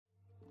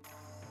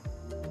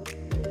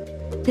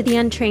To the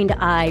untrained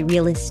eye,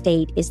 real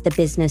estate is the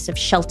business of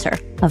shelter,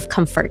 of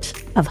comfort,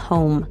 of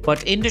home.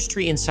 But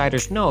industry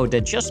insiders know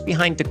that just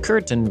behind the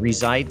curtain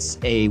resides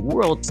a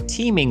world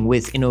teeming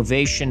with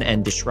innovation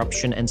and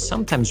disruption and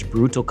sometimes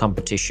brutal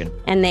competition.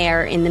 And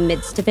there, in the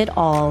midst of it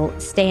all,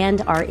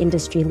 stand our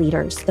industry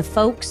leaders, the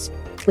folks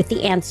with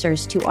the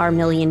answers to our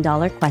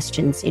million-dollar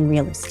questions in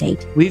real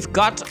estate. We've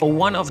got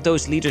one of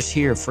those leaders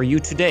here for you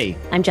today.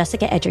 I'm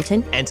Jessica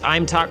Edgerton. And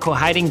I'm Taco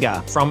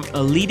Heidinga from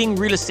leading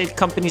real estate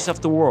companies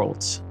of the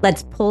world.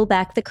 Let's pull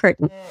back the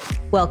curtain.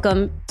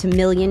 Welcome to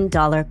Million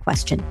Dollar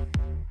Question.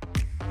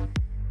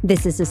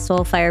 This is a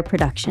Soulfire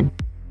production.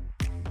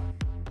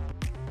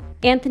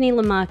 Anthony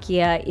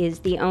Lamacchia is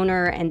the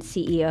owner and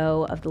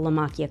CEO of the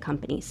Lamacchia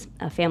Companies,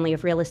 a family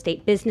of real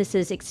estate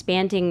businesses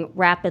expanding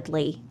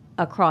rapidly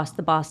across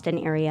the Boston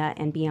area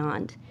and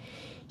beyond.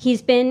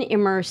 He's been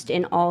immersed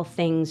in all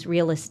things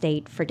real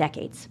estate for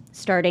decades,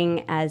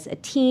 starting as a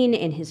teen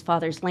in his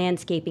father's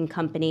landscaping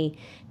company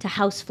to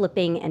house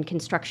flipping and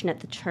construction at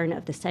the turn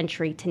of the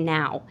century to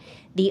now,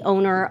 the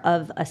owner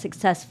of a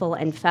successful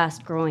and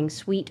fast-growing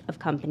suite of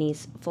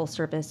companies,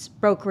 full-service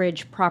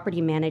brokerage,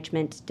 property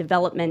management,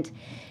 development,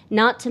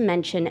 not to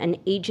mention an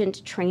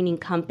agent training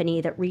company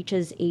that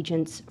reaches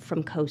agents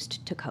from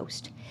coast to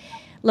coast.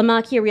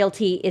 Lamacchia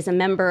Realty is a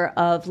member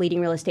of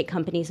leading real estate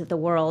companies of the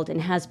world and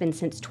has been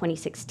since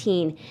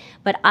 2016,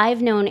 but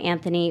I've known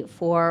Anthony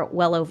for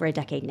well over a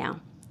decade now.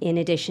 In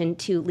addition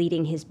to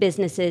leading his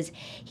businesses,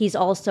 he's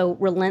also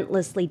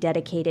relentlessly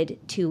dedicated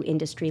to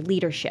industry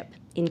leadership,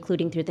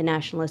 including through the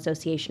National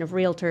Association of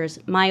Realtors,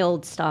 my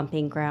old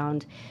stomping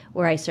ground,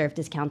 where I served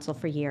as counsel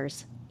for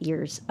years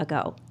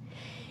ago.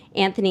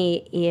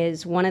 Anthony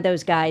is one of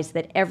those guys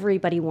that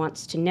everybody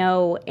wants to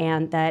know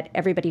and that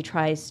everybody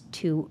tries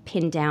to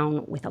pin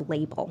down with a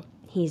label.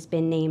 He's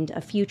been named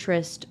a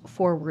futurist,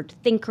 forward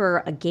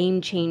thinker, a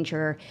game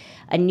changer,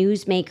 a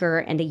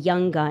newsmaker, and a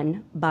young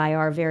gun by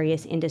our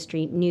various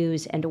industry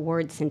news and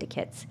award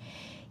syndicates.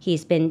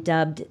 He's been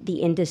dubbed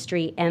the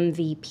industry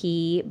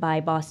MVP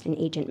by Boston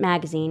Agent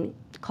Magazine,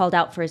 called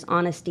out for his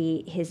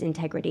honesty, his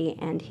integrity,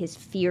 and his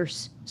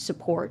fierce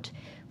support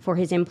for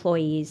his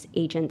employees,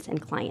 agents,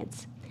 and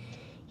clients.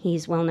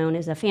 He's well known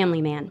as a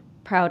family man,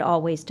 proud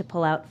always to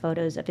pull out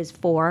photos of his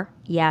four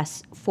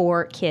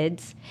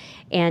kids,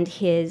 and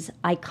his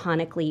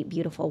iconically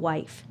beautiful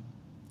wife.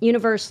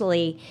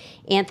 Universally,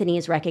 Anthony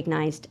is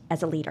recognized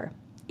as a leader.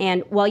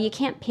 And while you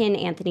can't pin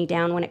Anthony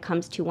down when it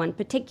comes to one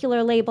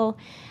particular label,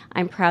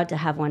 I'm proud to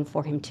have one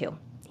for him too.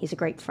 He's a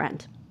great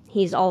friend.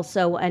 He's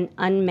also an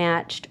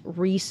unmatched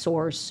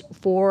resource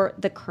for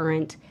the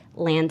current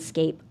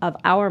landscape of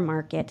our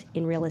market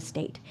in real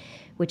estate,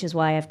 which is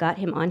why I've got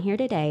him on here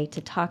today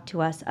to talk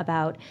to us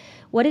about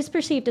what is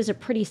perceived as a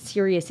pretty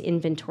serious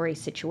inventory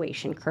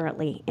situation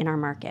currently in our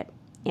market.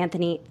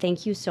 Anthony,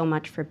 thank you so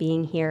much for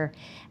being here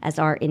as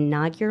our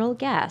inaugural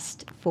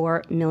guest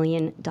for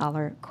Million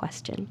Dollar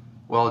Question.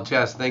 Well,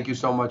 Jess, thank you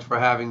so much for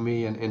having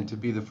me, and to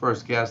be the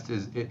first guest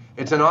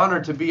it's an honor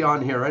to be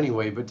on here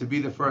anyway, but to be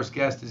the first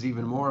guest is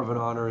even more of an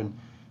honor, and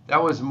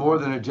that was more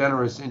than a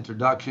generous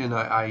introduction.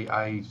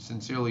 I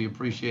sincerely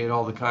appreciate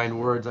all the kind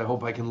words. I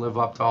hope I can live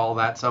up to all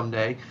that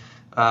someday.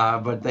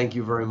 But thank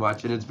you very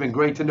much. And it's been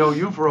great to know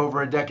you for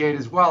over a decade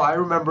as well. I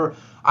remember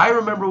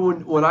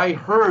when I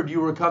heard you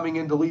were coming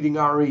into leading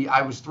RE,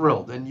 I was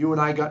thrilled. And you and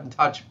I got in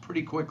touch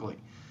pretty quickly.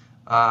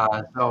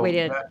 So we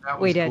did. That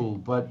was cool.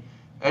 But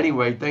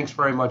anyway, thanks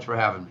very much for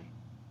having me.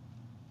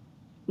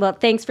 Well,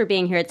 thanks for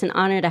being here. It's an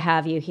honor to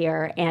have you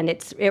here, and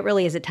it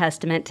really is a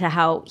testament to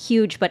how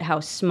huge but how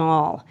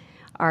small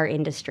our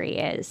industry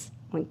is.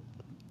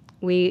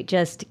 We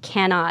just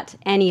cannot,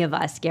 any of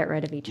us, get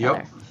rid of each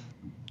other.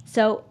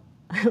 So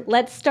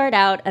let's start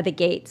out at the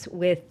gates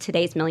with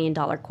today's $1 million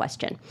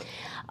question.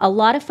 A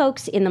lot of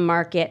folks in the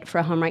market for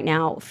a home right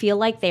now feel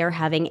like they are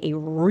having a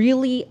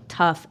really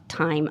tough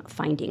time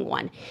finding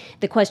one.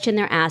 The question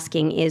they're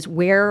asking is,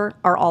 where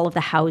are all of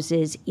the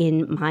houses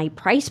in my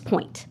price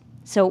point?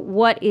 So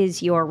what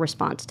is your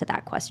response to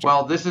that question?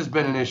 Well, this has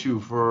been an issue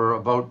for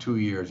about 2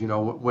 years. You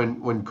know,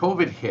 when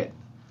COVID hit,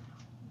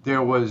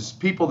 there was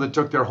people that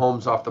took their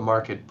homes off the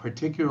market,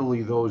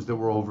 particularly those that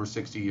were over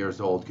 60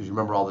 years old, because you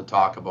remember all the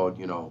talk about,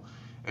 you know,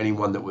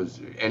 anyone that was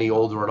any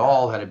older at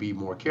all had to be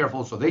more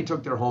careful. So they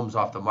took their homes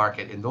off the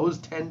market, and those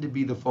tend to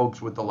be the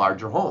folks with the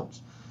larger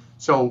homes.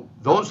 So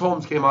those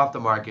homes came off the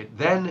market.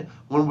 Then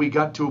when we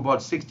got to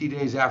about 60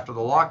 days after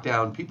the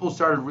lockdown, people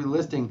started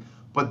relisting,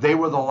 but they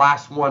were the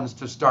last ones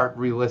to start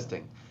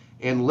relisting.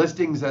 And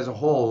listings as a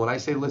whole, when I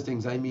say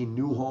listings, I mean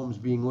new homes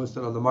being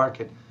listed on the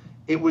market,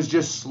 it was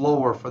just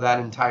slower for that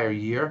entire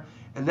year.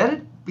 And then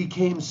it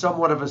became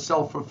somewhat of a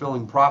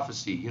self-fulfilling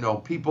prophecy. You know,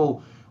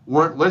 people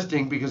weren't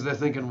listing because they're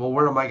thinking, well,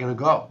 where am I going to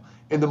go?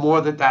 And the more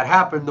that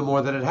happened, the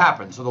more that it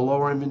happened. So the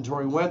lower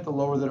inventory went, the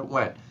lower that it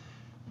went.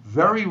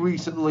 Very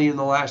recently, in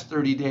the last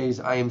 30 days,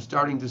 I am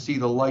starting to see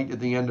the light at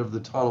the end of the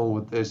tunnel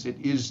with this. It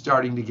is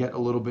starting to get a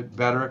little bit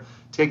better.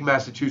 Take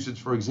Massachusetts,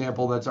 for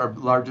example. That's our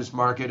largest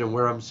market and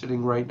where I'm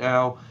sitting right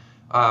now.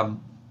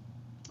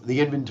 The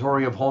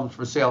inventory of homes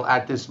for sale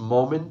at this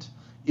moment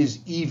is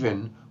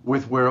even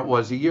with where it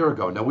was a year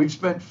ago. Now, we've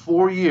spent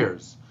 4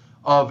 years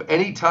of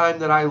any time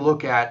that I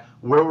look at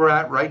where we're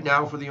at right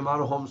now for the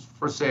amount of homes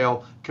for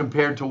sale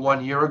compared to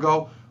 1 year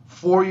ago,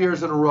 4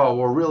 years in a row,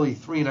 or really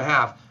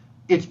 3.5,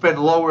 it's been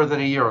lower than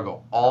a year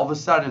ago. All of a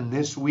sudden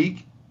this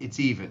week, it's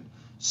even.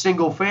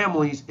 Single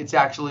families, it's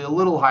actually a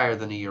little higher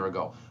than a year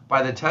ago.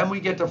 By the time we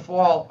get to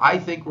fall, I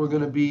think we're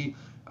going to be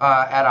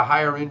at a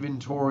higher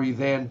inventory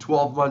than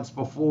 24 months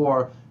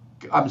before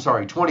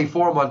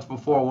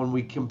when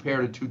we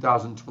compare to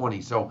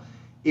 2020. So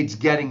it's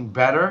getting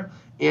better,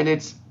 and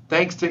it's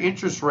thanks to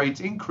interest rates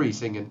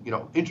increasing.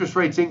 And interest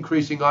rates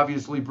increasing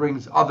obviously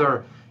brings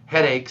other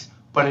headaches,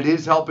 but it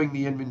is helping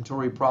the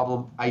inventory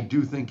problem. I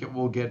do think it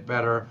will get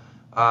better,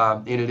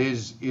 and it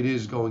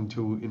is going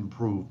to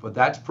improve. But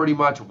that's pretty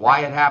much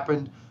why it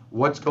happened,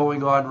 what's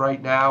going on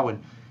right now,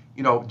 and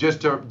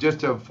just to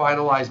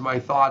finalize my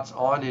thoughts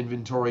on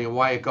inventory and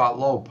why it got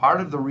low. Part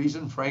of the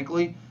reason,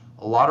 frankly,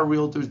 a lot of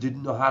realtors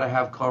didn't know how to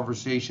have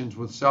conversations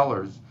with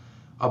sellers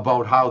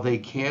about how they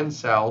can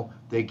sell,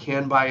 they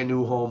can buy a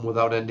new home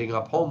without ending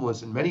up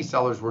homeless. And many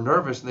sellers were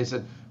nervous and they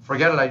said,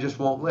 forget it, I just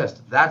won't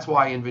list. That's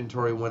why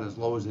inventory went as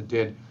low as it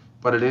did.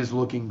 But it is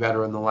looking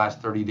better in the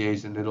last 30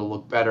 days, and it'll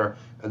look better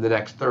in the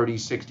next 30,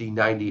 60,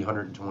 90,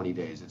 120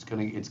 days. It's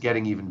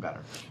getting even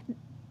better.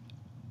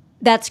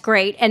 That's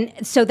great. And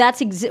so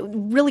that's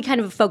really kind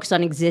of a focus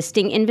on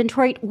existing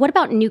inventory. What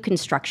about new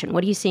construction?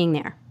 What are you seeing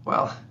there?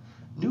 Well,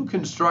 new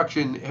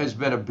construction has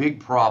been a big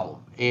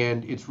problem,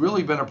 and it's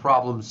really been a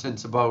problem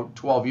since about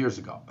 12 years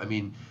ago. I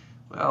mean,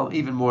 well,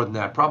 even more than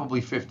that,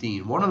 probably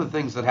 15. One of the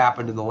things that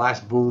happened in the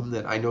last boom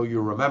that I know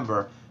you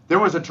remember, there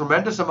was a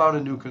tremendous amount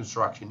of new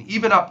construction,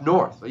 even up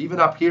north, even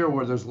up here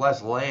where there's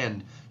less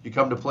land. You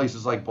come to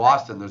places like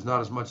Boston, there's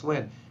not as much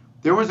land.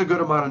 There was a good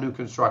amount of new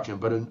construction,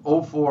 but in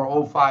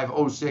 04,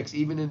 05, 06,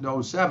 even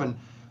into 07,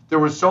 there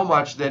was so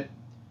much that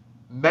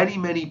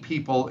many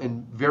people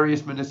in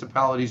various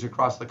municipalities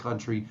across the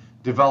country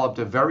developed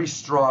a very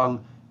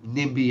strong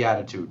NIMBY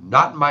attitude.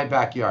 Not in my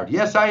backyard.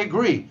 Yes, I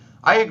agree.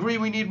 I agree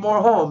we need more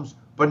homes,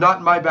 but not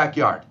in my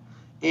backyard.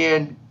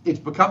 And it's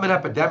become an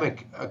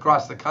epidemic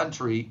across the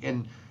country.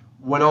 And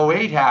when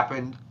 08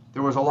 happened,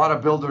 there was a lot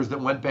of builders that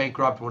went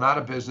bankrupt, went out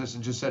of business,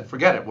 and just said,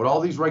 forget it. With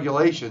all these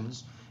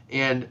regulations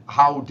and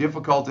how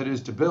difficult it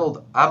is to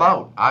build, I'm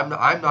out.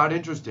 I'm not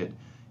interested.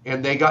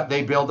 And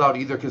they bailed out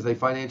either because they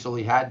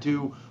financially had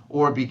to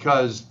or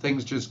because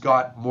things just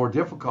got more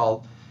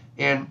difficult.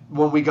 And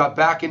when we got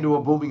back into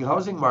a booming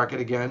housing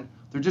market again,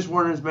 there just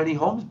weren't as many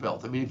homes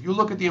built. I mean, if you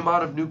look at the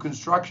amount of new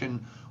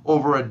construction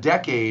over a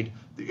decade,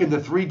 in the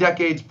 3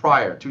 decades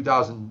prior,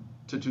 2000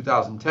 to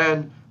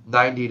 2010,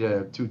 90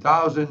 to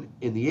 2000,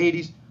 in the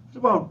 80s, it's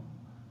about,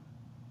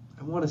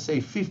 I want to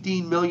say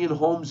 15 million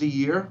homes a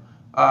year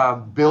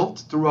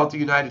built throughout the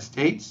United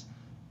States.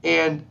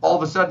 And all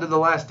of a sudden in the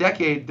last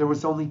decade, there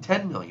was only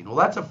 10 million. Well,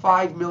 that's a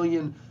 5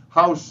 million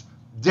house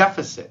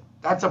deficit.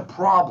 That's a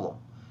problem.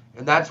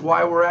 And that's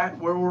why we're at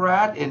where we're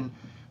at. And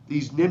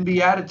these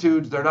NIMBY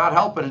attitudes, they're not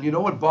helping. And you know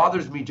what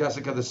bothers me,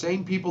 Jessica? The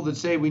same people that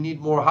say we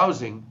need more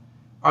housing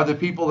are the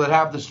people that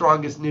have the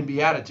strongest NIMBY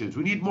attitudes.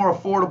 We need more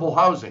affordable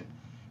housing.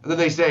 And then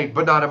they say,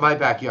 but not in my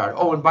backyard.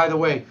 Oh, and by the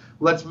way,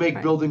 let's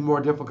make building more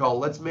difficult.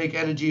 Let's make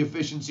energy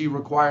efficiency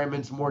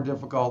requirements more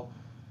difficult.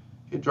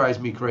 It drives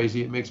me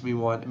crazy. It makes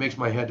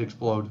my head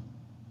explode.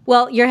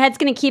 Well, your head's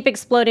going to keep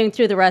exploding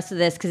through the rest of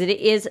this because it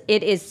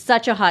is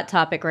such a hot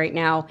topic right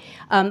now.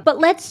 But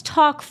let's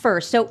talk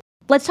first. So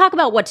let's talk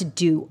about what to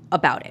do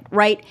about it,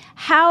 right?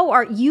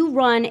 You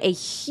run a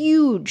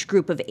huge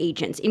group of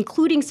agents,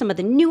 including some of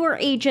the newer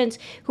agents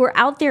who are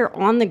out there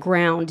on the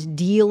ground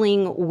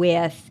dealing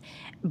with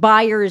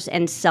buyers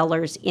and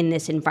sellers in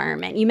this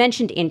environment. You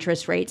mentioned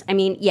interest rates. I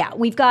mean, yeah,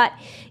 we've got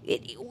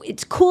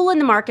it's cooling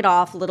the market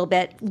off a little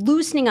bit,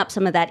 loosening up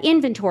some of that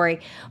inventory,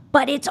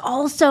 but it's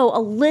also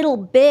a little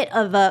bit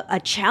of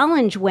a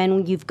challenge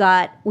when you've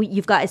got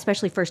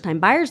especially first-time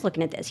buyers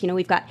looking at this.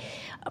 We've got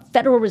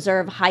Federal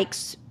Reserve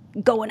hikes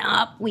going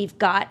up. We've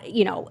got,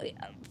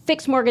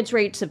 fixed mortgage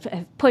rates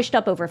have pushed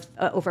up over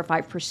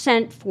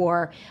 5%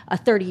 for a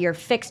 30-year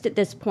fixed at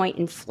this point.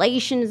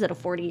 Inflation is at a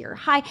 40-year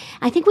high.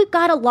 I think we've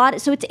got a lot.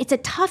 So it's a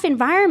tough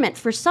environment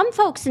for some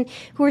folks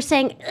who are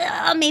saying,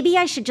 maybe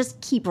I should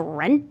just keep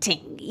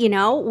renting.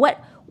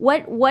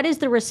 What is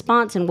the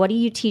response, and what are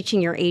you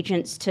teaching your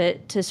agents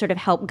to sort of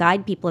help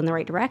guide people in the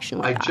right direction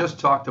with that? I just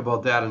talked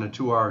about that in a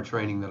 2-hour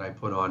training that I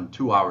put on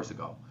 2 hours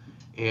ago.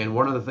 And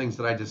one of the things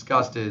that I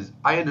discussed is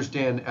I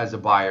understand as a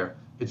buyer,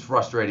 it's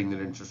frustrating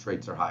that interest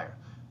rates are higher.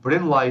 But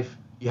in life,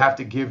 you have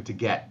to give to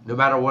get, no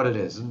matter what it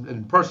is.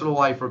 In personal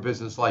life or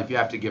business life, you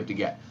have to give to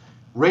get.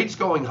 Rates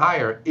going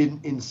higher,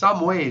 in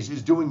some ways,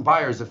 is doing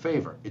buyers a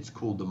favor. It's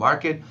cooled the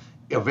market,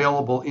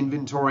 available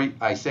inventory.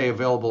 I say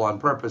available on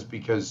purpose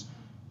because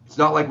it's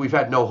not like we've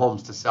had no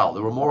homes to sell.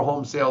 There were more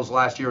home sales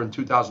last year in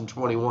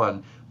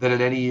 2021 than in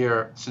any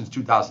year since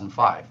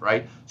 2005,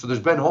 right? So there's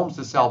been homes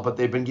to sell, but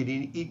they've been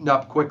getting eaten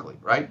up quickly,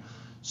 right?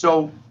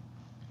 So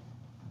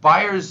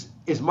buyers,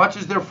 as much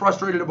as they're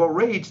frustrated about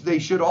rates, they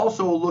should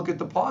also look at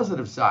the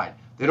positive side.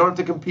 They don't have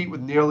to compete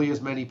with nearly as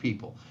many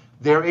people.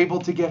 They're able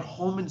to get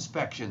home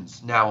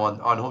inspections now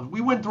on homes. We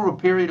went through a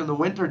period in the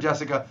winter,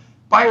 Jessica,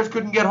 buyers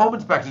couldn't get home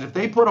inspections. If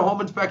they put a home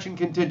inspection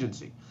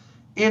contingency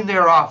in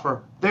their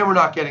offer, they were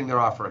not getting their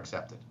offer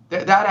accepted.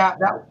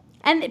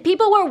 And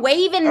people were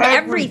waiving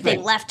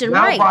everything left and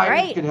now right,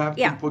 buyers right?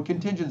 can put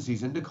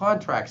contingencies into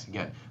contracts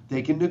again.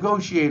 They can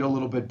negotiate a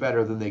little bit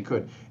better than they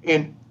could.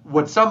 And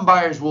what some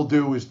buyers will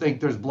do is think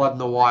there's blood in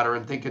the water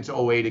and think it's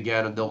 '08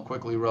 again, and they'll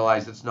quickly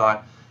realize it's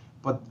not.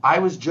 But I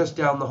was just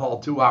down the hall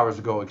 2 hours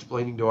ago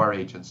explaining to our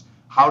agents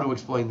how to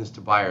explain this to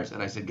buyers.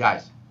 And I said,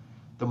 guys,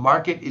 the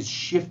market is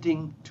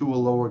shifting to a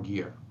lower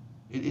gear.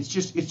 It's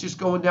just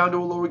going down to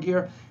a lower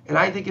gear. And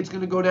I think it's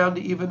going to go down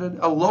to even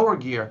a lower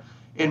gear.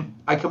 And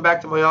I come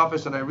back to my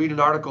office and I read an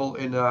article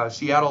in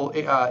Seattle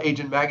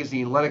Agent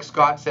Magazine. Lennox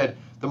Scott said,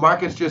 the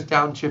market's just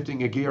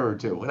downshifting a gear or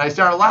two. And I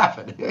started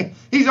laughing.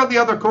 He's on the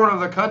other corner of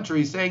the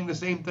country saying the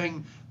same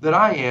thing that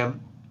I am.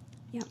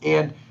 Yeah.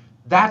 And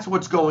that's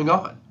what's going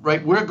on,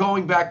 right? We're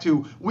going back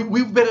to,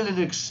 we've been in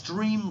an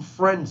extreme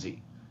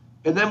frenzy.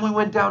 And then we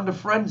went down to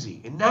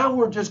frenzy. And now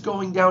we're just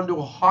going down to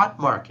a hot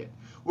market.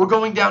 We're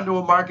going down to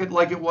a market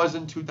like it was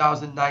in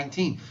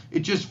 2019. It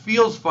just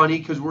feels funny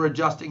because we're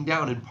adjusting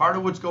down. And part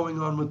of what's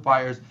going on with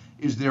buyers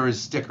is there is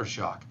sticker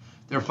shock.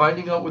 They're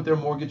finding out what their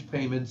mortgage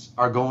payments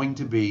are going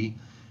to be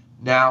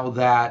now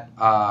that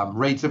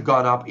rates have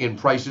gone up and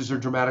prices are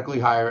dramatically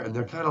higher. And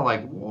they're kind of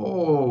like,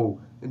 whoa.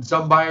 And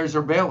some buyers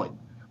are bailing.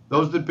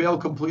 Those that bail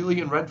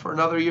completely and rent for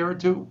another year or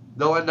two,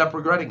 they'll end up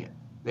regretting it.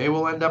 They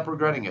will end up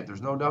regretting it.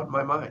 There's no doubt in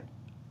my mind.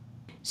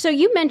 So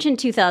you mentioned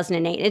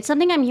 2008. It's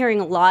something I'm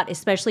hearing a lot,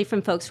 especially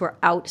from folks who are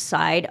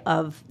outside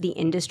of the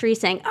industry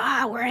saying,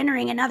 we're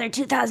entering another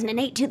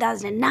 2008,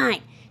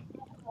 2009.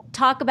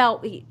 Talk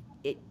about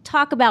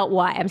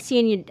why. I'm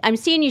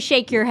seeing you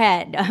shake your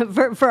head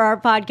for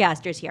our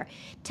podcasters here.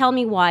 Tell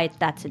me why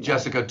that's a no.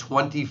 Jessica,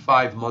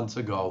 25 months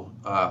ago,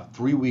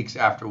 3 weeks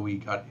after we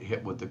got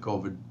hit with the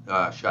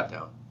COVID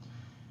shutdown,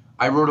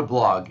 I wrote a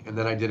blog and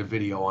then I did a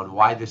video on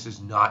why this is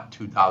not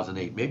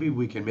 2008.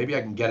 Maybe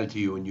I can get it to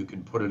you and you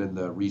can put it in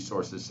the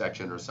resources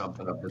section or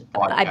something of this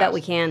podcast. I bet we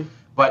can.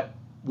 But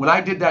when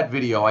I did that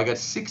video, I got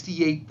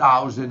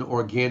 68,000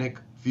 organic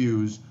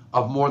views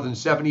of more than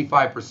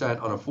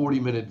 75% on a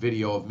 40-minute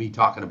video of me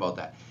talking about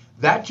that.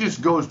 That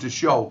just goes to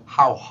show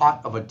how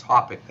hot of a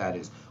topic that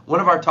is.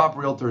 One of our top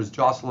realtors,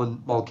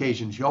 Jocelyn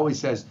Mulcahy, she always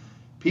says,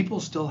 people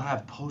still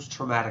have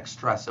post-traumatic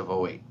stress of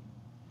 '08.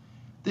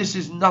 This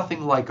is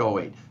nothing like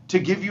 '08. To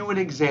give you an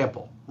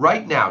example,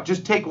 right now,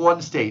 just take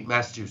one state,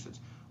 Massachusetts.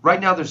 Right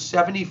now, there's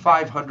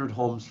 7,500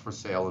 homes for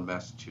sale in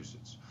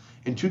Massachusetts.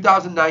 In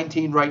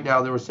 2019, right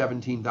now, there were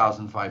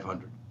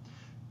 17,500.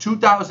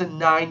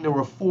 2009, there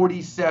were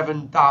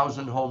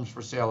 47,000 homes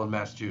for sale in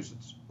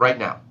Massachusetts, right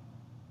now.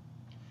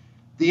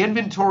 The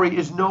inventory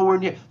is nowhere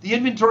near. The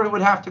inventory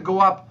would have to go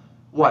up,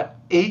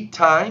 8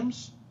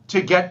 times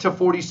to get to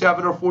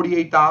 47 or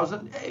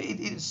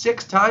 48,000?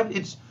 6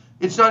 times?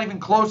 It's not even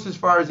close as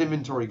far as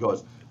inventory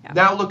goes. Yeah.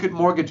 Now look at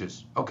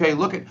mortgages. Okay,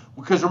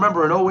 because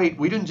remember in '08,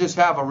 we didn't just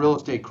have a real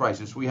estate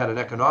crisis. We had an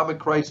economic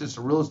crisis,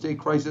 a real estate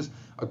crisis,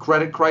 a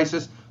credit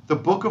crisis. The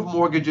book of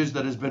mortgages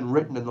that has been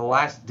written in the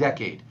last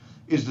decade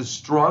is the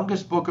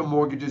strongest book of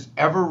mortgages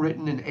ever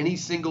written in any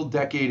single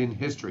decade in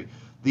history.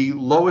 The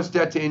lowest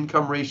debt to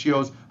income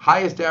ratios,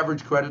 highest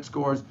average credit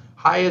scores,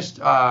 highest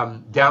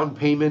down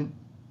payment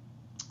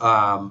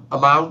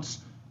amounts.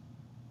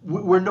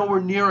 We're nowhere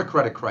near a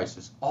credit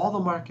crisis. All the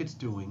market's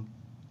doing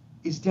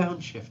is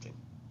downshifting.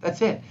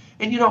 That's it.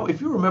 And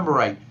if you remember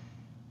right,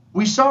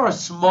 we saw a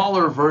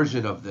smaller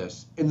version of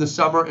this in the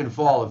summer and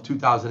fall of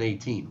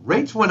 2018.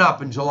 Rates went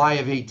up in July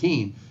of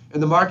 18,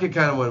 and the market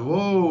kind of went,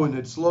 whoa, and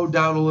it slowed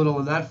down a little,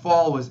 and that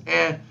fall was,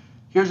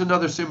 Here's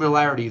another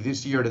similarity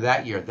this year to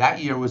that year.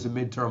 That year was a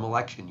midterm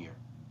election year.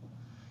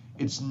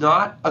 It's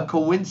not a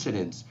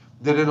coincidence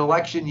that in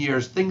election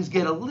years, things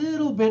get a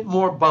little bit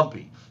more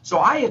bumpy. So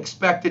I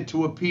expect it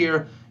to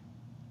appear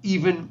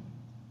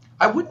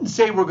I wouldn't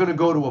say we're going to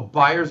go to a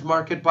buyer's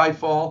market by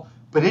fall,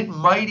 but it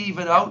might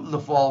even out in the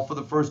fall for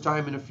the first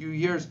time in a few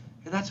years,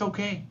 and that's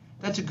okay.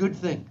 That's a good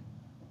thing.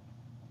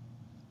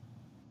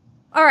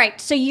 All right,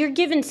 so you're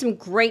giving some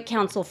great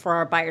counsel for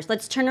our buyers.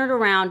 Let's turn it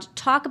around.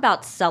 Talk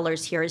about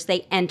sellers here as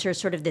they enter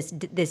sort of this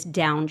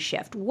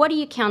downshift. What are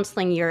you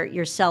counseling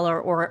your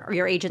seller or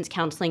your agents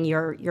counseling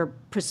your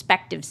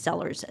prospective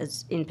sellers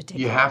as in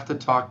particular? You have to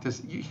talk to.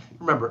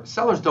 Remember,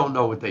 sellers don't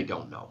know what they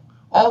don't know.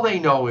 All they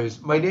know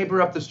is my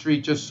neighbor up the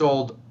street just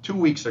sold 2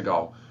 weeks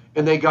ago,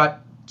 and they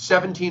got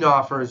 17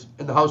 offers,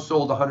 and the house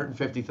sold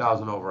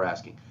 $150,000 over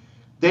asking.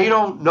 They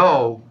don't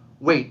know.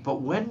 Wait,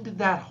 but when did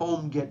that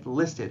home get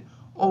listed?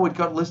 Oh, it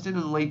got listed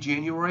in late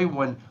January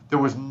when there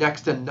was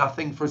next to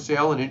nothing for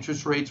sale and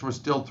interest rates were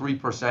still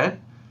 3%.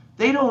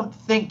 They don't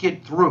think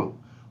it through.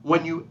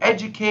 When you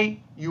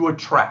educate, you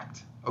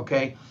attract,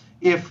 okay?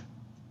 If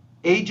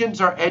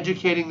agents are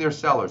educating their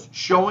sellers,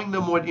 showing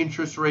them what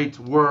interest rates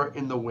were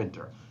in the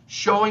winter,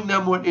 showing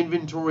them what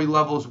inventory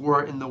levels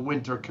were in the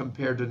winter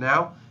compared to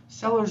now,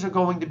 sellers are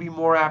going to be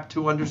more apt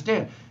to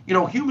understand.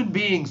 Human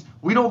beings,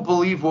 we don't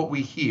believe what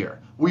we hear.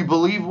 We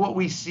believe what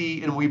we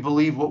see, and we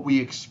believe what we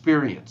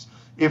experience.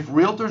 If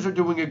realtors are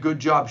doing a good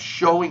job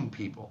showing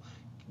people,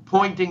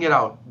 pointing it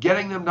out,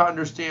 getting them to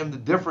understand the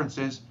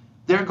differences,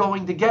 they're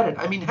going to get it.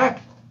 I mean,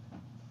 heck,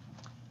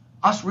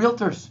 us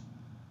realtors,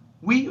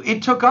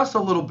 it took us a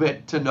little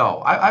bit to know.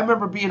 I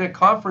remember being at a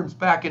conference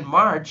back in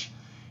March,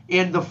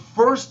 and the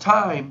first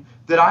time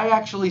that I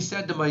actually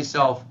said to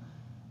myself,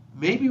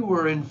 maybe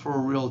we're in for a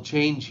real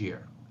change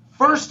here.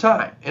 First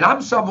time. And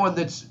I'm someone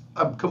that's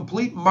a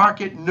complete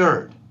market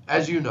nerd,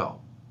 as you know.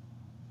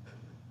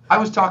 I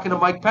was talking to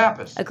Mike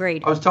Pappas.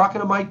 Agreed. I was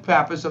talking to Mike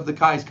Pappas of the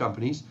Kai's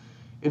companies,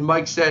 and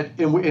Mike said,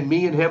 and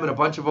me and him and a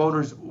bunch of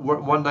owners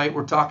one night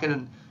were talking,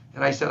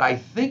 and I said, I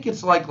think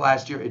it's like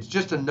last year. It's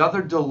just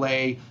another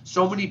delay.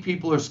 So many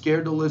people are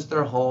scared to list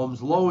their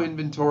homes, low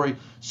inventory,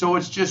 so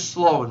it's just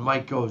slow. And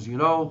Mike goes,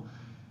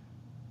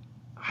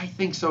 I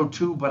think so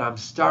too, but I'm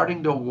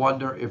starting to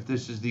wonder if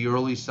this is the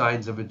early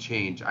signs of a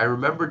change. I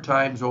remember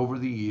times over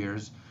the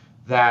years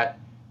that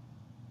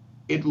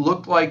it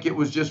looked like it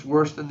was just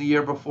worse than the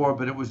year before,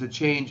 but it was a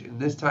change, and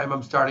this time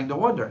I'm starting to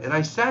wonder. And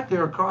I sat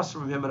there across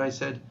from him and I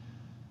said,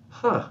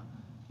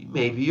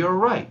 maybe you're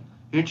right.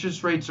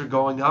 Interest rates are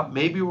going up.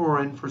 Maybe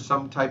we're in for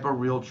some type of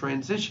real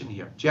transition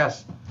here.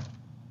 Jess,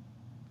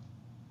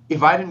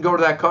 if I didn't go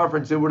to that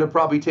conference, it would have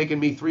probably taken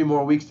me 3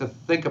 more weeks to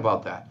think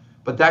about that.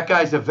 But that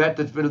guy's a vet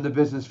that's been in the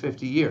business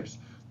 50 years.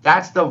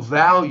 That's the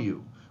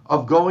value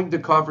of going to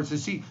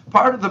conferences. See,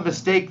 part of the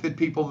mistake that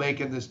people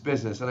make in this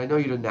business, and I know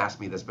you didn't ask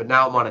me this, but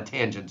now I'm on a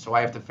tangent, so I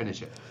have to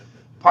finish it.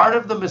 Part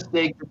of the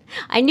mistake...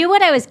 I knew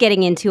what I was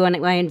getting into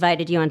when I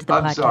invited you onto the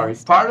podcast. I'm sorry.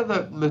 Part of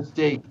the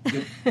mistake,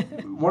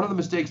 one of the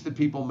mistakes that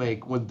people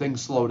make when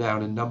things slow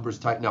down and numbers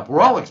tighten up,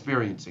 we're all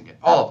experiencing it,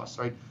 all of us,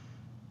 right,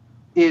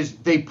 is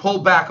they pull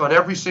back on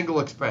every single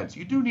expense.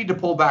 You do need to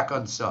pull back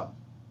on some.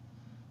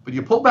 But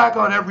you pull back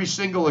on every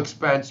single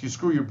expense, you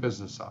screw your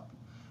business up.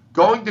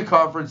 Going to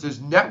conferences,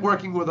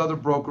 networking with other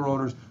broker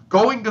owners,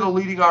 going to the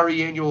Leading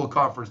RE annual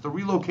conference, the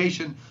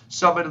relocation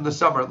summit in the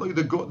summer,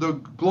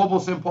 the global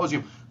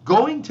symposium,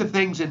 going to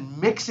things and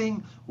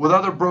mixing with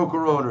other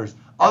broker owners,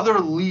 other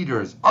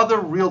leaders, other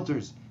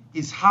realtors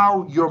is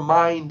how your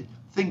mind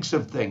thinks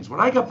of things.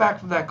 When I got back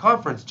from that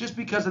conference, just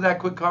because of that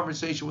quick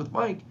conversation with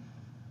Mike,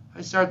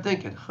 I started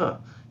thinking,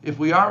 if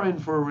we are in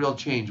for a real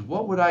change,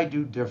 what would I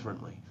do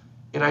differently?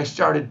 And I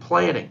started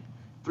planning.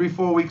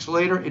 3-4 weeks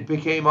later, it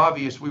became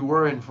obvious we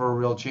were in for a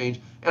real change.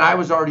 And I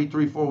was already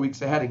 3-4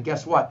 weeks ahead. And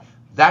guess what?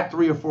 That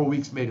 3 or 4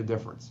 weeks made a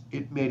difference.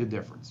 It made a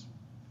difference.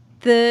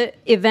 The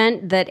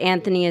event that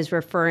Anthony is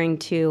referring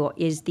to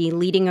is the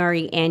Leading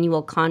RE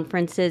annual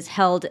conferences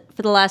held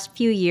for the last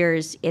few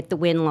years at the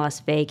Wynn Las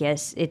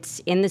Vegas. It's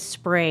in the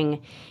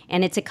spring,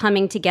 and it's a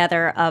coming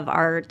together of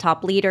our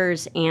top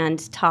leaders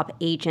and top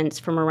agents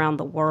from around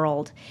the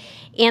world.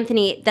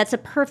 Anthony, that's a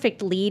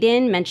perfect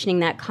lead-in, mentioning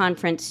that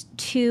conference,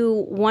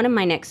 to one of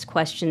my next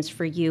questions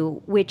for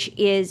you, which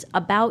is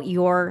about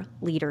your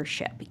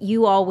leadership.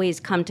 You always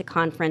come to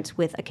conference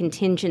with a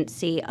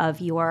contingency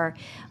of your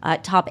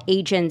top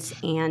agents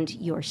and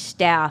your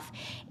staff.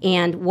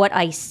 And what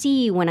I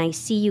see when I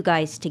see you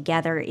guys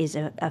together is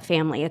a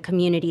family, a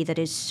community that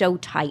is so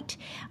tight.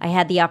 I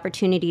had the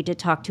opportunity to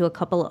talk to a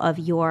couple of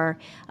your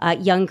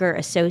younger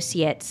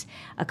associates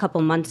a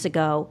couple months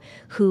ago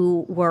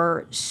who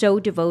were so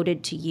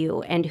devoted to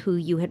you and who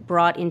you had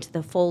brought into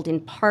the fold in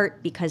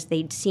part because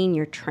they'd seen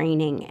your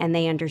training and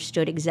they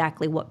understood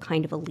exactly what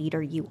kind of a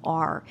leader you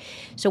are.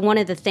 So one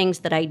of the things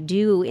that I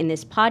do in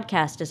this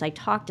podcast as I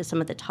talk to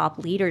some of the top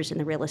leaders in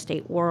the real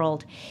estate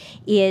world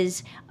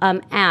is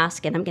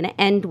ask, and I'm going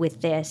to end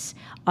with this,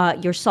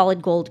 your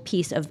solid gold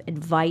piece of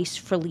advice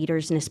for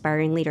leaders and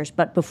aspiring leaders.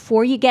 But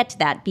before you get to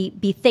that,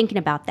 be thinking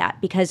about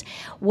that, because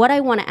what I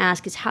want to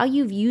ask is how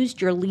you've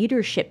used your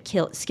leadership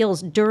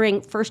skills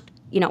during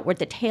we're at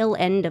the tail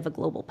end of a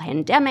global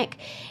pandemic,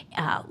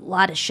 a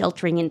lot of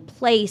sheltering in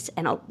place,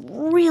 and a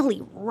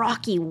really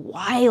rocky,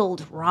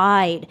 wild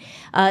ride.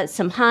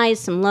 Some highs,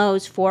 some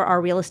lows for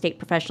our real estate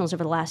professionals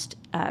over the last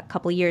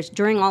couple of years.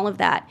 During all of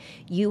that,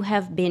 you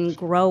have been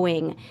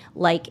growing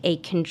like a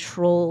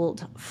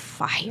controlled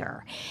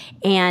fire,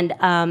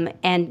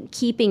 and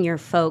keeping your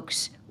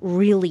folks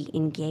really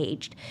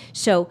engaged.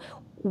 So,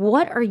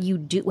 what are you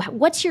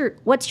What's your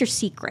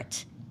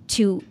secret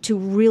to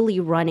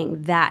really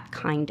running that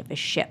kind of a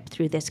ship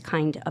through this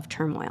kind of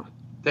turmoil?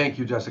 Thank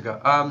you,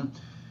 Jessica.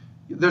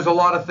 There's a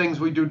lot of things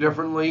we do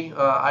differently.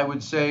 I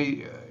would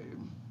say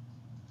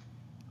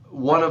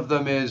one of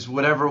them is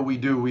whatever we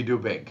do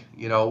big.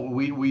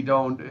 We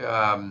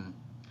don't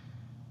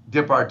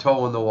dip our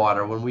toe in the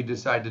water. When we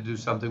decide to do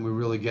something, we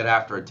really get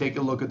after it. Take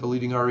a look at the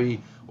Leading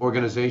RE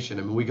organization.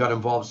 I mean, we got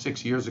involved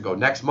 6 years ago.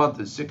 Next month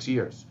is 6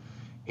 years.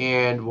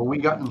 And when we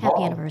got involved...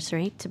 Happy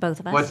anniversary to both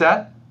of us. What's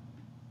that?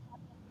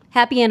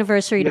 Happy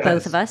anniversary to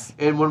both of us.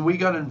 And when we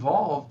got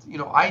involved,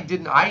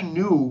 I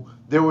knew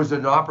there was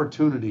an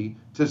opportunity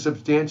to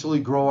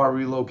substantially grow our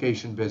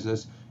relocation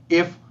business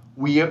if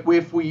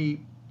we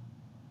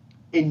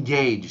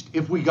engaged,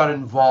 if we got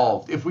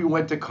involved, if we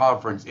went to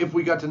conference, if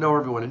we got to know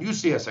everyone. And you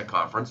see us at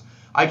conference.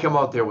 I come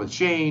out there with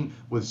Shane,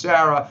 with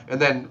Sarah,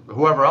 and then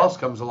whoever else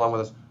comes along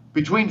with us.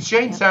 Between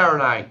Shane, Sarah,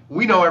 and I,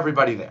 we know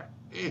everybody there.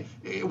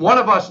 One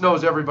of us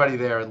knows everybody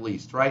there at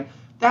least, right?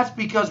 That's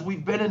because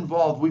we've been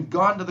involved. We've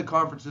gone to the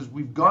conferences.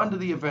 We've gone to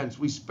the events.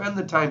 We spend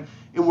the time,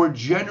 and we're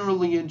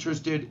genuinely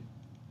interested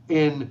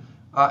in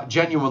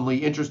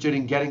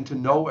getting to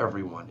know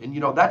everyone. And,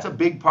 that's a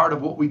big part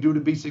of what we do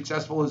to be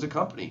successful as a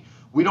company.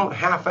 We don't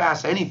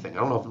half-ass anything. I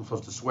don't know if I'm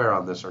supposed to swear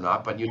on this or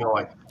not, but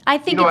I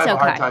think I it's have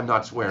okay. a hard time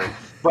not swearing.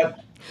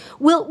 But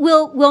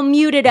we'll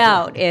mute it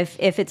out if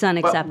it's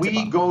unacceptable. But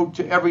we go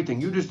to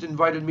everything. You just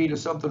invited me to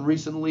something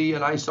recently,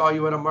 and I saw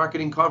you at a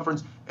marketing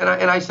conference, and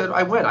I said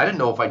I went. I didn't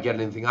know if I'd get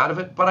anything out of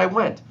it, but I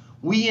went.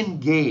 We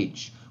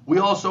engage. We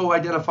also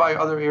identify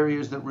other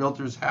areas that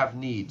realtors have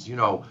needs.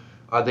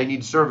 They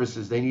need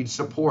services, they need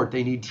support,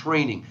 they need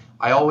training.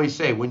 I always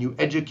say, when you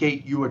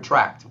educate, you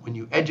attract. When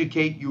you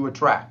educate, you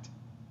attract.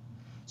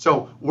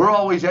 So we're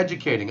always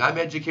educating. I'm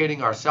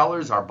educating our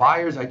sellers, our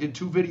buyers. I did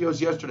 2 videos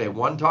yesterday,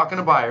 one talking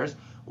to buyers,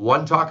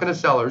 one talking to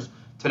sellers.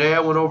 Today I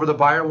went over the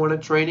buyer one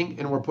at training,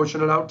 and we're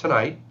pushing it out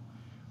tonight.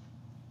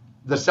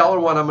 The seller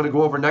one I'm going to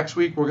go over next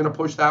week. We're going to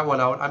push that one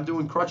out. I'm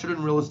doing Crush It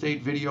in Real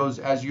Estate videos,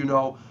 as you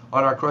know,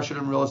 on our Crush It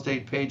in Real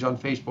Estate page on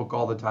Facebook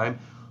all the time.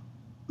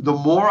 The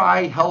more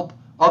I help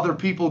other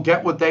people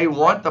get what they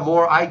want, the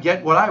more I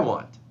get what I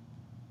want.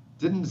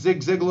 Didn't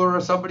Zig Ziglar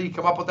or somebody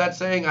come up with that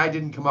saying? I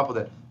didn't come up with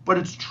it. But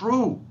it's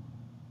true.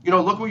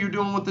 Look what you're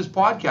doing with this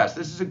podcast.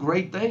 This is a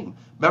great thing.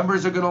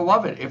 Members are going to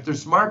love it. If they're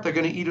smart, they're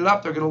going to eat it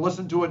up. They're going to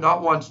listen to it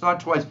not once, not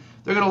twice.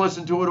 They're going to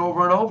listen to it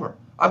over and over.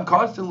 I'm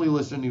constantly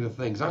listening to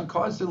things. I'm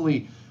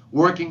constantly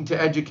working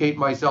to educate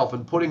myself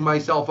and putting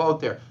myself out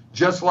there,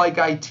 just like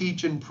I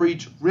teach and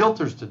preach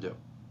realtors to do.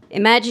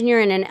 Imagine you're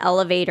in an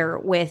elevator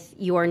with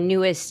your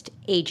newest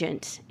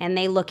agent, and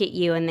they look at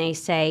you and they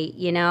say,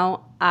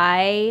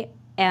 I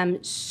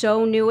am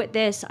so new at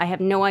this. I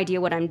have no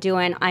idea what I'm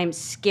doing. I'm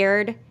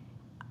scared.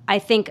 I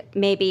think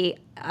maybe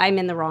I'm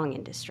in the wrong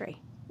industry.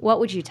 What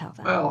would you tell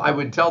them? Well, I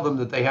would tell them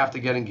that they have to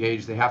get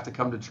engaged. They have to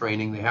come to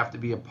training. They have to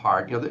be a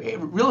part.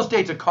 Real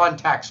estate's a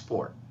contact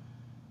sport.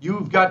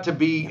 You've got to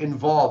be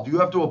involved. You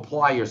have to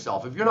apply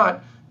yourself. If you're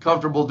not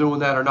comfortable doing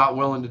that or not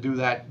willing to do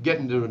that, get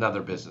into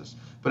another business.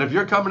 But if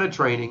you're coming to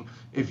training,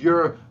 if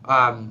you're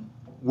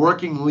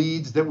working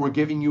leads that we're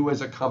giving you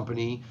as a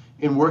company,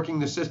 in working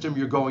the system,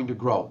 you're going to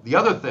grow. The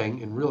other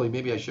thing, and really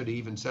maybe I should have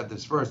even said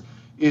this first,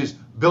 is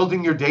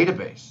building your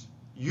database.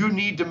 You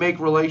need to make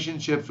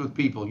relationships with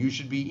people. You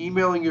should be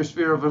emailing your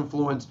sphere of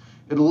influence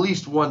at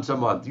least once a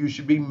month. You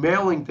should be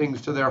mailing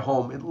things to their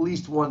home at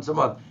least once a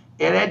month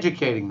and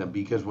educating them,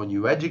 because when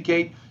you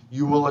educate,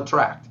 you will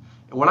attract.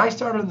 And when I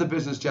started in the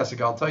business,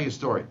 Jessica, I'll tell you a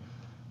story.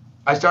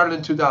 I started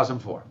in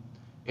 2004.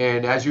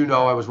 And as you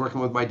know, I was working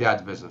with my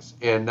dad's business.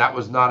 And that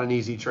was not an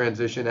easy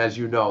transition. As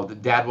you know, the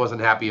dad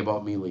wasn't happy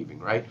about me leaving,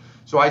 right?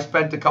 So I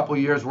spent a couple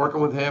years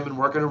working with him and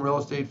working in real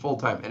estate full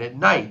time. And at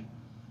night,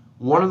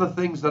 one of the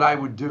things that I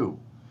would do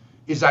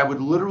is I would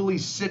literally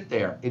sit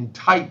there and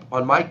type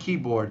on my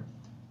keyboard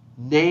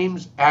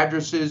names,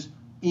 addresses,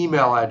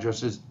 email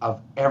addresses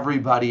of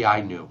everybody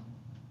I knew.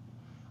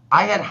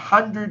 I had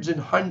hundreds and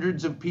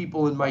hundreds of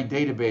people in my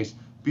database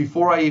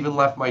before I even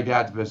left my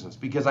dad's business,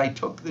 because I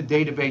took the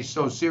database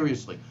so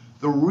seriously.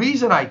 The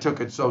reason I took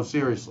it so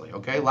seriously,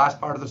 okay, last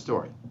part of the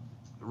story.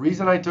 The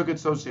reason I took it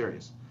so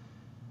serious.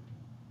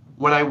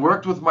 When I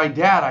worked with my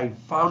dad, I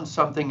found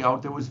something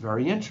out that was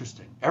very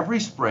interesting. Every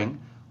spring,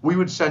 we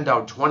would send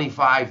out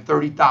 25,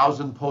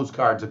 30,000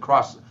 postcards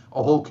across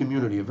a whole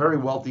community, a very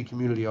wealthy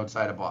community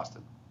outside of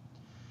Boston.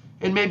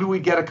 And maybe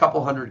we'd get a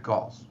couple hundred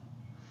calls.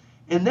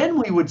 And then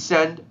we would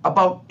send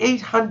about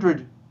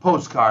 800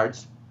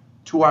 postcards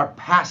to our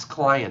past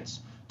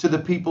clients, to the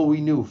people we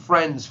knew,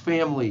 friends,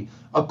 family,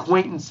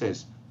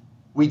 acquaintances.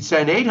 We'd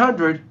send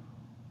 800.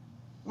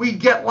 We'd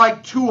get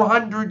like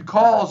 200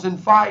 calls in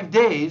 5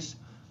 days.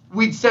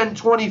 We'd send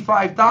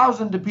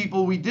 25,000 to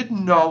people we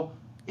didn't know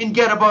and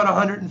get about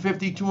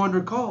 150,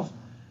 200 calls.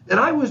 And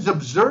I was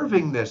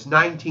observing this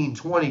 19,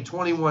 20,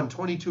 21,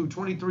 22,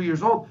 23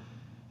 years old.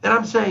 And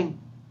I'm saying,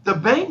 the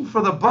bang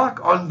for the buck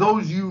on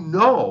those you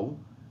know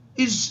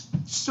is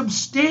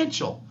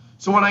substantial.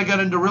 So when I got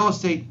into real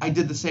estate, I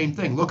did the same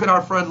thing. Look at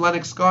our friend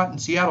Lennox Scott in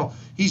Seattle.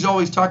 He's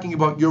always talking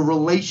about your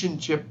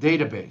relationship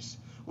database.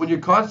 When you're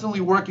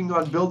constantly working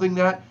on building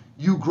that,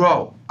 you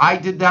grow. I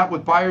did that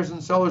with buyers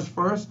and sellers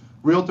first,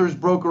 realtors,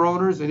 broker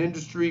owners, and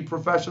industry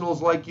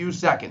professionals like you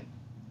second.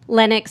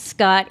 Lennox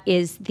Scott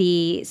is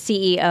the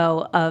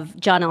CEO of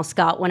John L.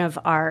 Scott, one of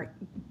our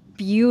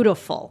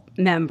beautiful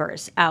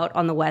members out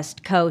on the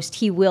West Coast.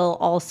 He will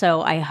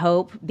also, I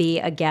hope, be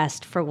a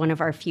guest for one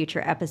of our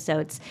future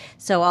episodes.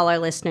 So all our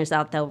listeners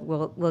out there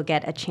will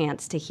get a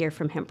chance to hear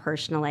from him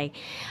personally.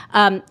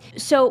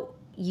 So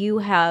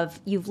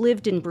you've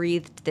lived and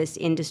breathed this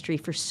industry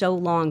for so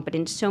long, but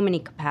in so many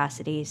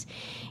capacities,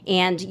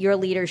 and your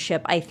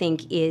leadership, I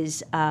think,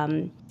 is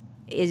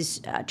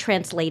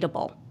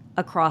translatable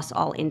across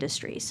all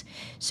industries.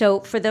 So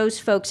for those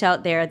folks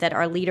out there that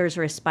are leaders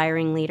or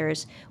aspiring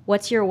leaders,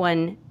 what's your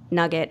one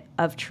nugget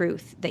of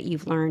truth that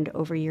you've learned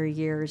over your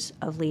years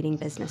of leading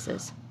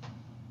businesses?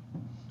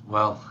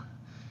 Well,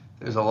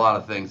 there's a lot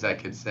of things I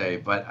could say,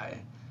 but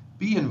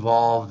be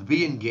involved,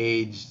 be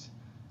engaged,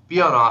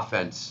 be on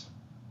offense.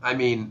 I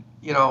mean,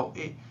 you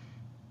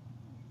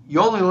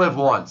only live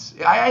once.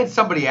 I had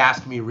somebody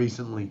ask me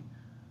recently,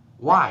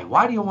 why?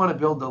 Why do you want to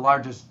build the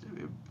largest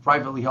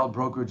privately held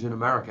brokerage in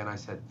America? And I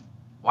said,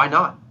 why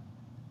not?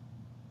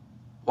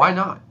 Why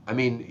not? I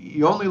mean,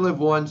 you only live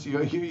once.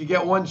 You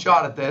get one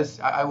shot at this.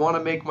 I want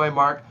to make my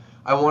mark.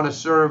 I want to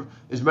serve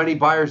as many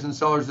buyers and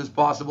sellers as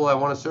possible. I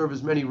want to serve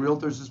as many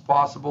realtors as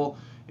possible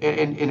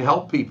and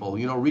help people,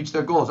 reach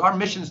their goals. Our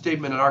mission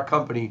statement at our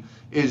company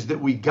is that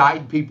we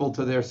guide people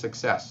to their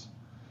success.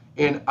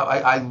 And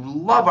I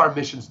love our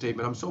mission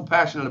statement. I'm so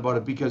passionate about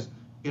it because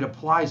it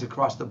applies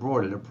across the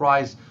board. It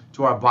applies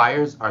to our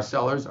buyers, our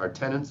sellers, our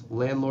tenants,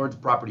 landlords,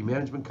 property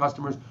management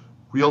customers,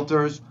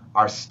 realtors,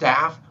 our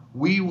staff.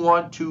 We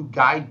want to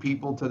guide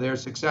people to their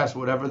success,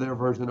 whatever their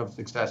version of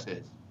success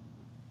is.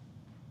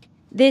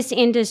 This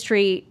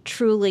industry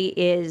truly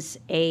is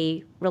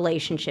a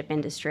relationship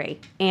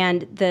industry.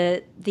 And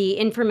the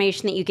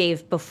information that you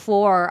gave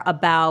before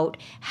about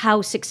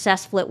how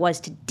successful it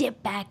was to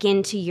dip back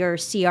into your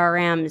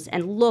CRMs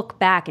and look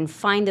back and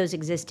find those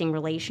existing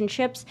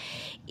relationships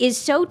is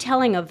so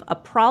telling of a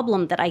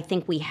problem that I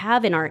think we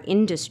have in our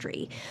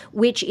industry,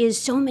 which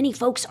is so many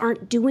folks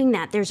aren't doing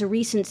that. There's a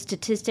recent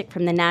statistic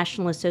from the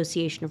National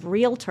Association of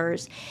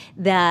Realtors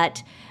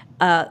that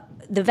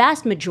the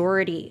vast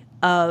majority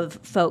of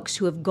folks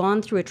who have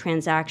gone through a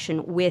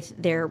transaction with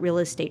their real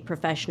estate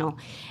professional,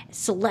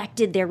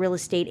 selected their real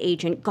estate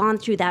agent, gone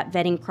through that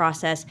vetting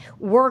process,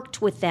 worked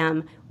with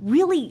them,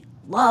 really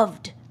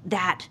loved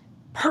that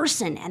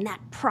person and that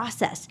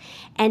process.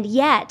 And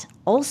yet,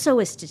 also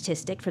a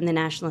statistic from the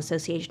National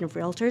Association of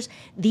Realtors,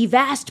 the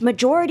vast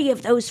majority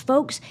of those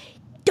folks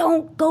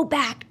don't go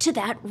back to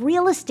that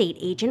real estate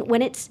agent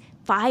when it's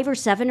 5 or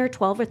 7 or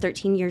 12 or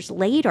 13 years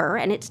later,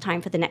 and it's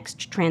time for the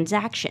next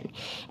transaction.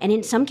 And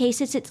in some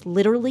cases, it's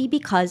literally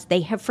because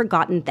they have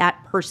forgotten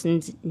that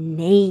person's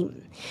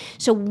name.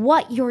 So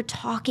what you're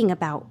talking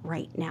about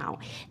right now,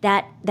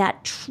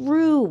 that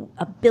true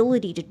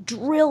ability to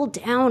drill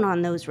down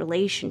on those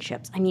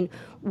relationships, I mean,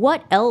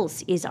 what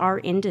else is our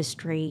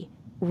industry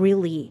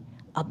really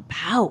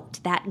about?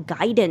 That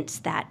guidance,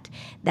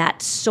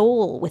 that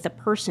soul with a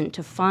person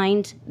to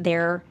find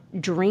their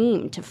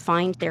dream, to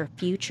find their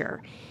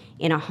future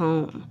in a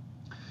home.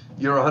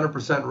 You're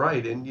 100%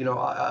 right. And,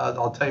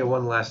 I'll tell you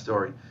one last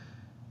story.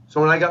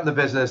 So when I got in the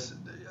business,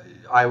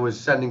 I was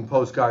sending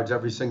postcards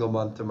every single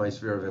month to my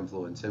sphere of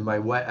influence. And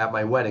at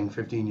my wedding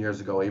 15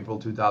 years ago, April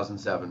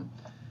 2007,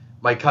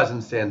 my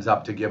cousin stands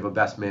up to give a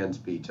best man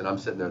speech. And I'm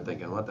sitting there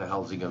thinking, what the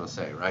hell is he going to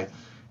say, right?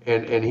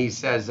 And he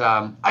says,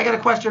 I got a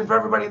question for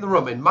everybody in the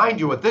room. And mind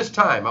you, at this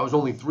time, I was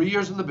only 3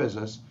 years in the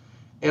business,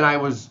 and I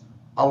was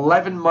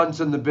 11 months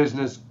in the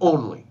business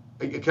only.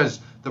 Because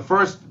the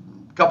first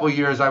couple of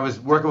years I was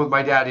working with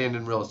my dad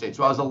in real estate.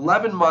 So I was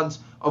 11 months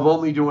of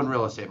only doing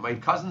real estate. My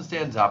cousin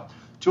stands up,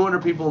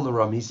 200 people in the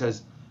room. He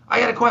says,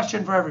 I got a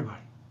question for everybody.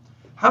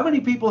 How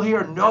many people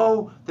here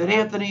know that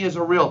Anthony is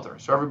a realtor?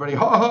 So everybody,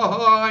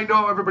 I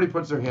know. Everybody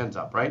puts their hands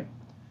up, right?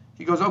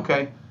 He goes,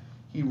 okay.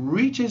 He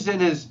reaches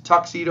in his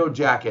tuxedo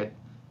jacket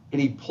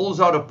and he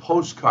pulls out a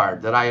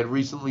postcard that I had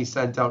recently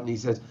sent out, and he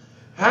says,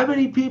 how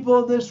many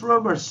people in this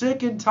room are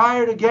sick and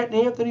tired of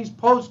getting Anthony's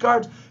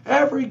postcards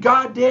every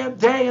goddamn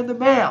day in the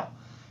mail?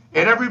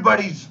 And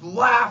everybody's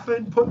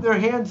laughing, putting their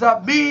hands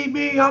up.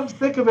 Me, I'm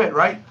sick of it,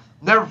 right?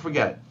 Never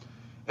forget it.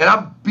 And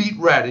I'm beat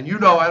red.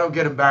 And I don't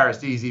get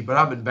embarrassed easy, but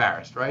I'm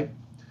embarrassed, right?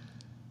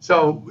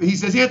 So he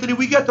says, Anthony,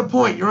 we get the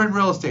point. You're in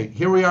real estate.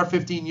 Here we are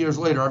 15 years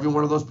later. Every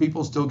one of those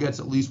people still gets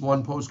at least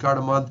one postcard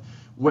a month.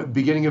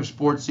 Beginning of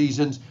sports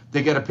seasons,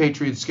 they get a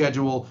Patriots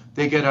schedule.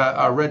 They get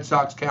a Red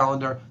Sox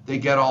calendar. They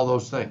get all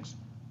those things.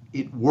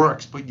 It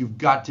works, but you've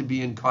got to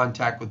be in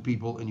contact with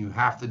people, and you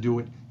have to do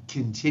it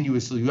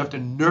continuously. You have to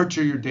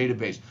nurture your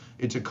database.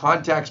 It's a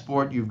contact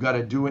sport. You've got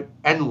to do it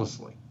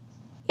endlessly.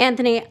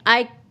 Anthony,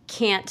 I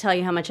can't tell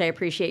you how much I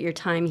appreciate your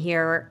time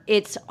here.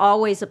 It's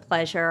always a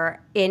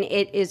pleasure, and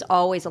it is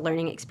always a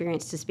learning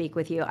experience to speak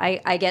with you.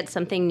 I get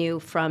something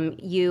new from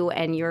you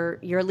and your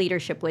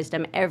leadership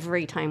wisdom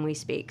every time we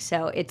speak.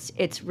 So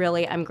it's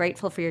really, I'm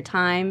grateful for your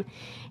time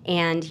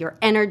and your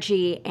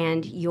energy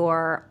and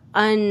your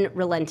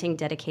unrelenting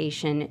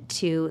dedication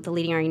to the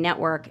Leading RE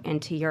Network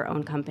and to your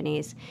own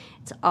companies.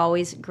 It's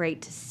always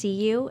great to see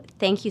you.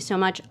 Thank you so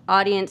much.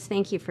 Audience,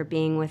 thank you for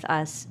being with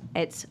us.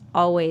 It's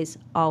always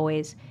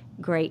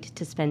great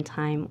to spend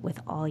time with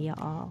all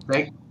y'all.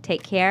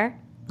 Take care.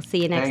 We'll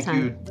see you next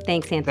time.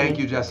 Thanks, Anthony. Thank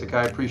you, Jessica.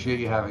 I appreciate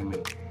you having me.